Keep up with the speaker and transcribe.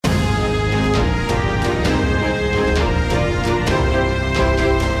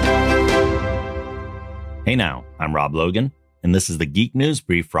Hey now, I'm Rob Logan, and this is the Geek News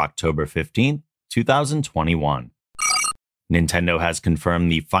Brief for October 15th, 2021. Nintendo has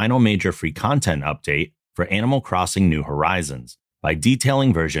confirmed the final major free content update for Animal Crossing New Horizons by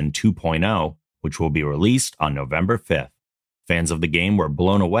detailing version 2.0, which will be released on November 5th. Fans of the game were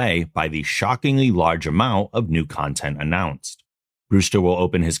blown away by the shockingly large amount of new content announced. Brewster will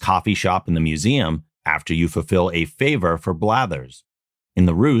open his coffee shop in the museum after you fulfill a favor for Blathers. In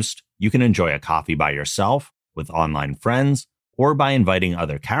the Roost, you can enjoy a coffee by yourself, with online friends, or by inviting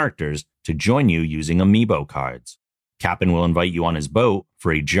other characters to join you using amiibo cards. Cap'n will invite you on his boat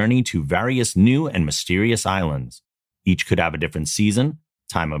for a journey to various new and mysterious islands. Each could have a different season,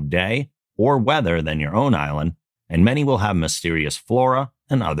 time of day, or weather than your own island, and many will have mysterious flora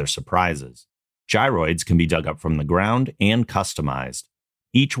and other surprises. Gyroids can be dug up from the ground and customized.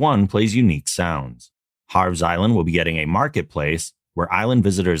 Each one plays unique sounds. Harv's Island will be getting a marketplace where island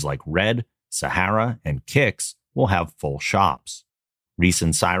visitors like Red, Sahara, and Kix will have full shops. Reese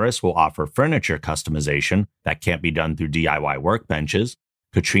and Cyrus will offer furniture customization that can't be done through DIY workbenches.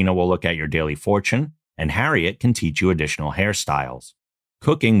 Katrina will look at your daily fortune, and Harriet can teach you additional hairstyles.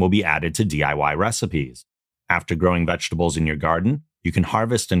 Cooking will be added to DIY recipes. After growing vegetables in your garden, you can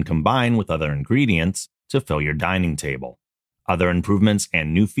harvest and combine with other ingredients to fill your dining table. Other improvements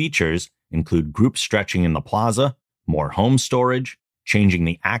and new features include group stretching in the plaza, more home storage, changing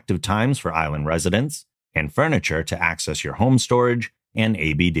the active times for island residents, and furniture to access your home storage and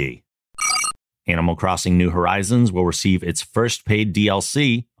ABD. Animal Crossing New Horizons will receive its first paid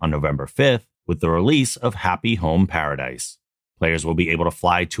DLC on November 5th with the release of Happy Home Paradise. Players will be able to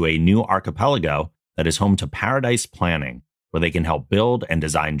fly to a new archipelago that is home to Paradise Planning, where they can help build and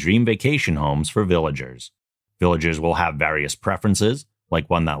design dream vacation homes for villagers. Villagers will have various preferences, like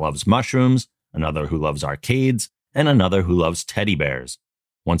one that loves mushrooms, another who loves arcades, and another who loves teddy bears.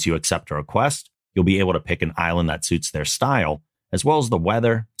 Once you accept a request, you'll be able to pick an island that suits their style, as well as the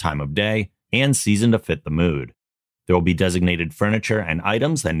weather, time of day, and season to fit the mood. There will be designated furniture and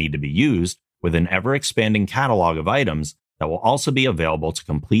items that need to be used, with an ever-expanding catalog of items that will also be available to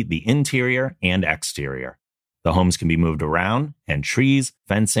complete the interior and exterior. The homes can be moved around, and trees,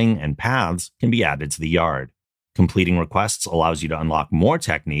 fencing, and paths can be added to the yard. Completing requests allows you to unlock more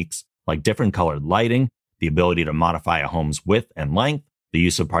techniques, like different colored lighting, the ability to modify a home's width and length, the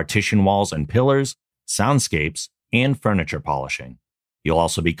use of partition walls and pillars, soundscapes, and furniture polishing. You'll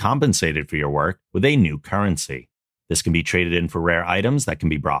also be compensated for your work with a new currency. This can be traded in for rare items that can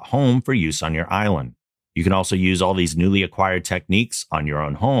be brought home for use on your island. You can also use all these newly acquired techniques on your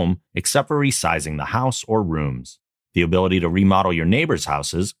own home, except for resizing the house or rooms. The ability to remodel your neighbors'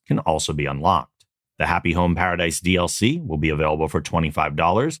 houses can also be unlocked. The Happy Home Paradise DLC will be available for $25,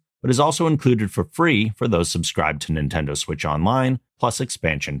 but is also included for free for those subscribed to Nintendo Switch Online plus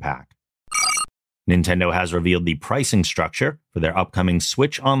Expansion Pack. Nintendo has revealed the pricing structure for their upcoming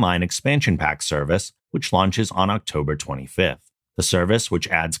Switch Online Expansion Pack service, which launches on October 25th. The service, which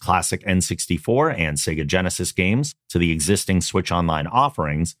adds classic N64 and Sega Genesis games to the existing Switch Online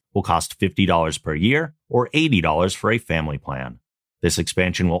offerings, will cost $50 per year or $80 for a family plan. This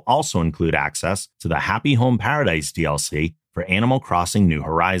expansion will also include access to the Happy Home Paradise DLC for Animal Crossing New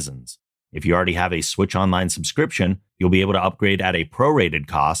Horizons. If you already have a Switch Online subscription, you'll be able to upgrade at a prorated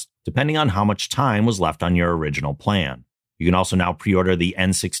cost depending on how much time was left on your original plan. You can also now pre-order the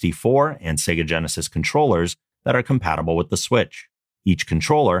N64 and Sega Genesis controllers that are compatible with the Switch. Each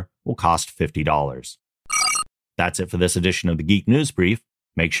controller will cost $50. That's it for this edition of the Geek News Brief.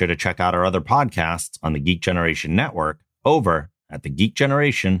 Make sure to check out our other podcasts on the Geek Generation Network over at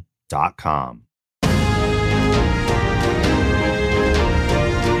thegeekgeneration.com.